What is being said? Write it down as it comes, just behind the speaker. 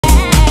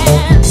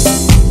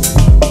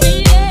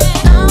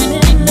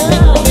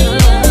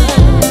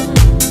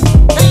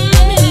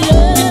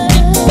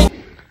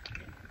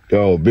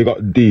big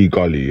up D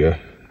Gully, yeah,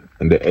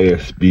 and the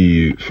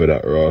ASB for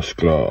that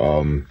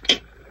rascal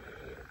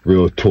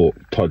Real Talk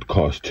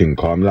podcast thing.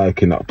 Cause I'm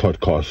liking that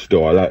podcast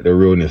still. I like the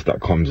realness that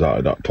comes out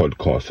of that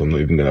podcast. I'm not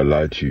even gonna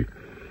lie to you.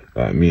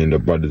 Like, me and the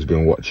brothers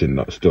been watching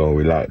that still, and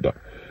we like that.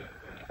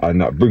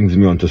 And that brings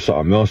me on to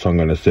something else I'm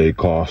gonna say.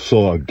 Cause I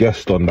saw a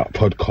guest on that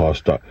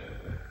podcast that,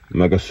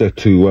 like I said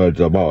 2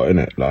 words about,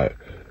 innit? Like,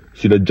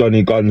 see the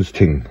Johnny Gunz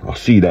thing. I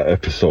see that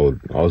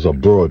episode. I was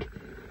abroad.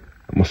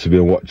 I must have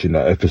been watching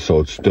that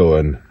episode still.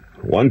 And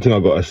one thing I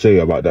gotta say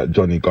about that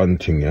Johnny Gunn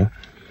thing, yeah.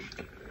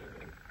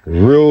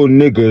 Real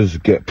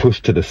niggas get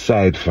pushed to the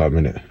side, fam,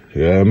 innit?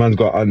 Yeah, man's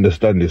gotta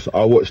understand this.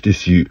 I watched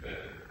this youth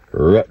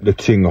rep the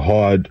thing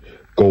hard,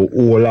 go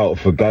all out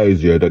for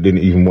guys, yeah, that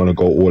didn't even want to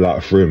go all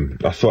out for him.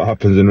 That's what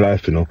happens in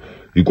life, you know.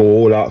 You go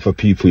all out for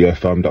people, yeah,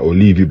 fam, that will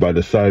leave you by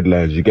the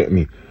sidelines, you get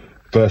me?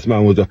 First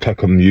man was a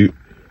Peckham youth.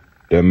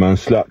 Then man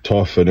slapped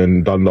off and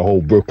then done the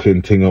whole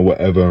Brooklyn thing or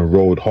whatever and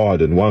rode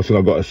hard. And one thing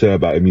I gotta say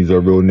about him, he's a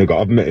real nigga.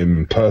 I've met him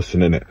in person,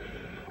 innit?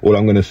 All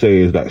I'm gonna say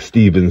is like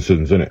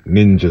Stevensons, innit?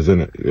 Ninjas,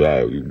 innit?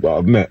 Like,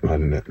 I've met,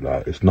 man, innit?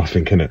 Like, it's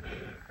nothing, innit?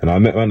 And I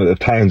met man at the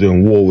times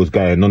when war was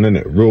going on,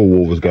 innit? Real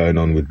war was going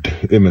on with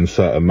him and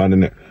certain man,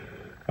 innit?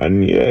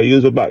 And yeah, he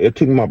was about your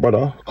thing, my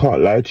brother.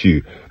 Can't lie to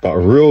you. But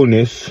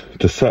realness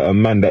to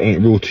certain man that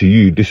ain't real to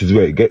you, this is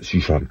where it gets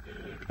you, fam.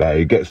 Like,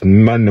 it gets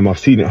man, I've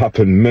seen it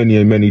happen many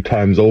and many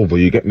times over,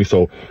 you get me?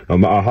 So, no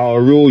matter how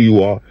real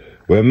you are,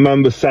 when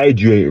man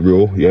beside you ain't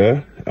real,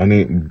 yeah, and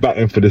ain't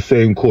batting for the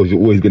same cause, you're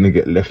always gonna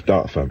get left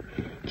out, fam.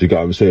 Do you get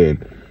what I'm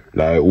saying?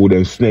 Like, all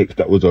them snakes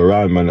that was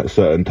around, man, at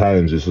certain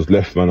times, it's just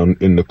left, man,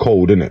 in the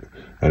cold, innit?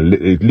 And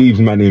it leaves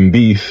man in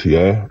beef,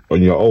 yeah,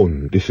 on your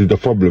own. This is the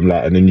problem,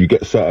 like, and then you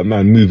get certain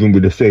man moving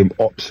with the same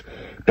ops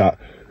that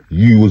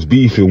you was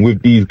beefing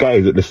with these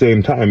guys at the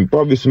same time.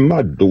 Bruv, it's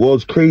mad. The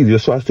world's crazy.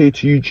 That's why I say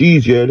to you,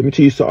 geez, yeah, let me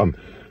tell you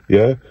something,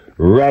 yeah?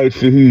 Ride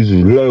for who's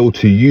loyal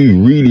to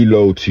you, really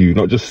loyal to you.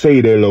 Not just say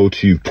they're loyal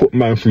to you. Put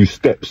man through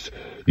steps.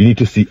 You need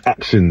to see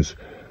actions.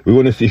 We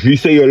want to see, if you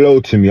say you're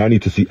loyal to me, I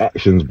need to see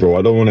actions, bro.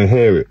 I don't want to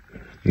hear it,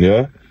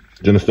 yeah? Do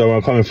you understand where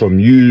I'm coming from?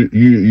 You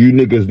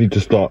niggas need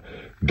to start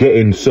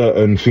getting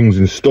certain things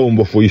in stone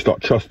before you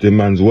start trusting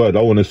man's word.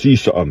 I want to see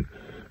something.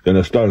 You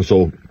understand?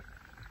 So,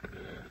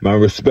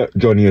 man, respect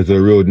Johnny as a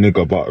real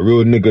nigga, but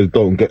real niggas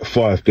don't get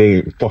far if they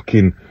ain't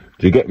fucking,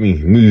 do you get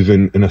me,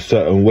 moving in a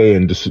certain way,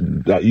 and just,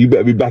 like, you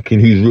better be backing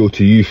who's real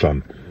to you,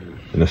 fam.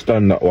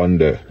 Understand that one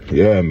there?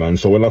 Yeah, man.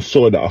 So when I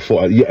saw that, I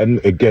thought, yeah,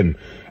 and again,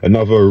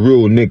 another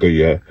real nigga,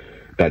 yeah,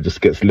 that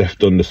just gets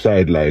left on the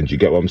sidelines, you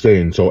get what I'm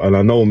saying? So, and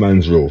I know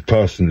man's real,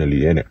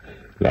 personally, innit?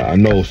 Like, I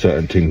know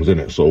certain things,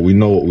 innit? So we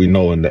know what we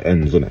know in the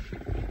ends, innit?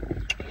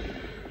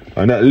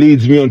 And that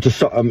leads me on to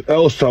something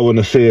else I want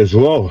to say as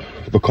well,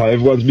 because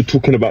everyone's been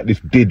talking about this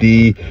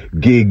Diddy,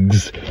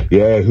 Gigs,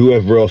 yeah,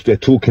 whoever else they're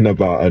talking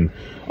about, and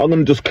I'm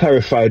going to just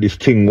clarify this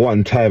thing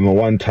one time and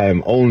one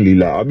time only.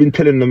 Like, I've been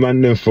telling the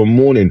man then from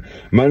morning,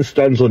 man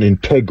stands on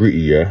integrity,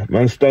 yeah,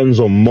 man stands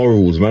on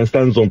morals, man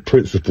stands on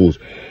principles.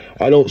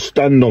 I don't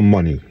stand on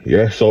money,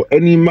 yeah, so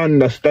any man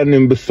that's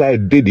standing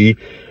beside Diddy,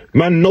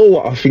 man, know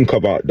what I think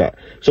about that.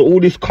 So all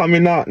this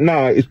coming out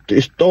now, it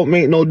don't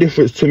make no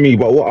difference to me.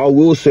 But what I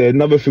will say,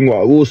 another thing what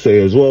I will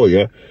say as well,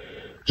 yeah,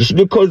 just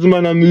because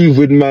man I move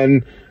with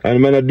man and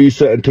man I do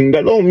certain things,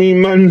 that don't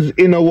mean man's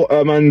in or what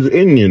a man's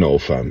in, you know,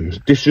 fam.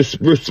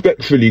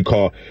 Disrespectfully,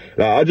 car.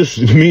 Like, I just,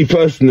 me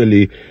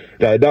personally,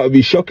 that would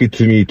be shocking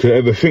to me to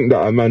ever think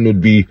that a man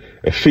would be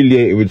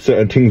affiliated with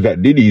certain things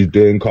that Diddy's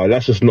doing, car.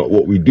 That's just not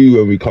what we do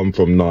when we come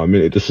from now. I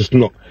mean, it's just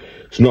not.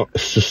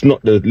 It's just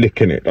not the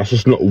lick in it. That's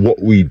just not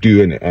what we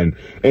do in it. And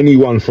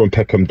anyone from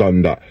Peckham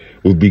done that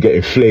will be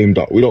getting flamed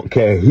up. We don't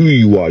care who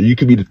you are. You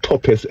could be the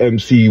toppest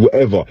MC,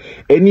 whatever.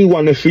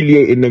 Anyone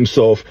affiliating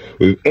themselves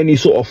with any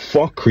sort of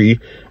fuckery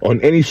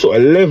on any sort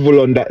of level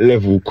on that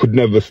level could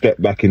never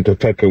step back into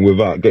Peckham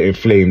without getting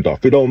flamed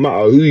up. It don't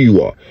matter who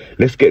you are.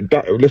 Let's get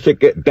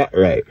that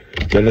right.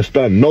 You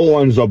understand? No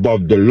one's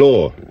above the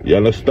law. You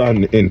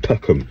understand? In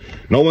Peckham.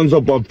 No one's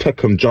above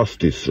Peckham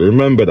justice.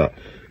 Remember that.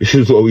 This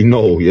is what we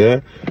know,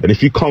 yeah? And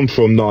if you come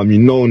from now, you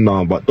know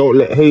now, but don't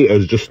let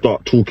haters just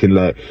start talking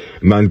like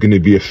man's gonna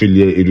be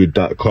affiliated with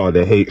that car,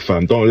 the hate,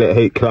 fam. Don't let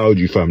hate cloud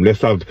you, fam. Let's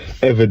have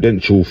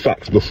evidential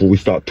facts before we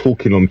start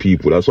talking on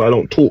people. That's why I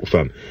don't talk,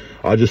 fam.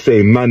 I just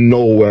say, man,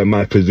 know where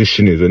my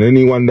position is. And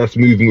anyone that's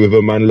moving with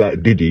a man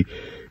like Diddy,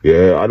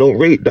 yeah, I don't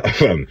rate that,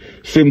 fam.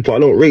 Simple, I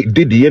don't rate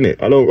Diddy,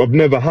 innit? I've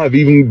never have,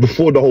 even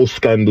before the whole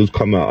scandals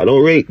come out. I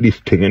don't rate this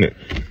thing, innit?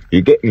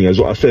 You get me? As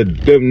what I said,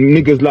 them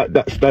niggas like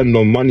that stand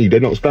on money. They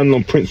don't stand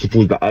on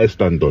principles that I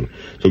stand on.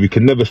 So we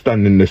can never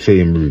stand in the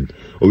same room.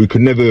 Or we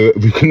can never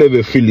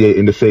affiliate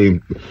in the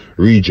same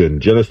region.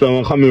 Do you understand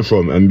where I'm coming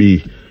from? And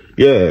be,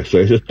 yeah, so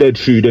it's just dead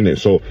food, innit?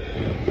 So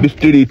this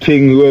Diddy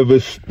thing,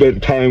 whoever's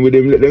spent time with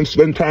him, let them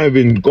spend time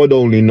with him. God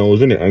only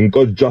knows, innit? And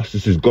God's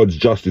justice is God's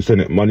justice,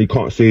 innit? Money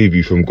can't save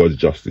you from God's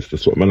justice.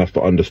 That's what man have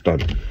to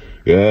understand.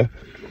 Yeah?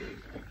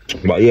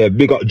 But yeah,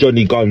 big up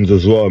Johnny Gunz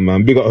as well,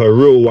 man. Big up her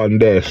real one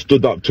there.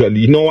 Stood up to it.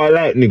 You know I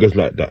like niggas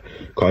like that.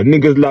 Cause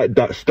niggas like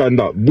that stand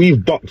up.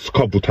 We've bucked a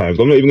couple times.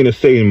 I'm not even gonna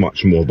say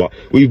much more, but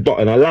we've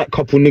bucked. And I like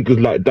couple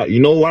niggas like that. You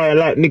know why I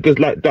like niggas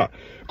like that?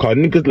 Cause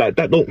niggas like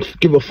that don't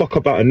give a fuck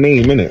about a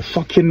name, innit?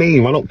 Fuck your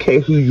name. I don't care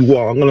who you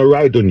are. I'm gonna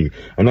ride on you.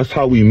 And that's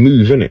how we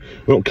move, innit?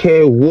 We don't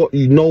care what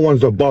you. No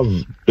one's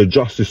above the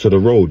justice of the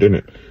road,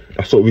 innit?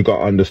 That's what we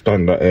gotta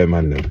understand, that air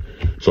man then.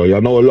 So yeah, I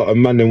know a lot of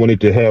man then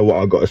wanted to hear what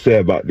I gotta say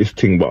about this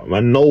thing, but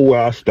man know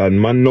where I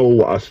stand, man know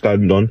what I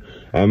stand on,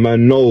 and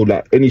man know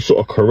that any sort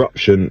of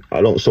corruption,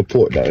 I don't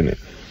support that, innit?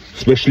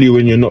 Especially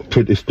when you're not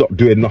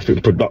doing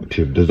nothing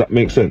productive. Does that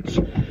make sense?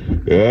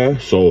 Yeah,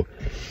 so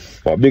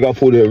but big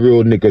up all the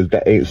real niggas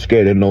that ain't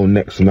scared of no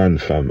next man,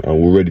 fam,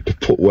 and we're ready to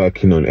put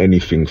working on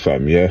anything,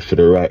 fam, yeah, for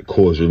the right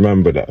cause.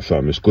 Remember that,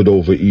 fam. It's good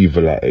over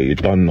evil, like, you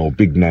done no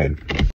big 9.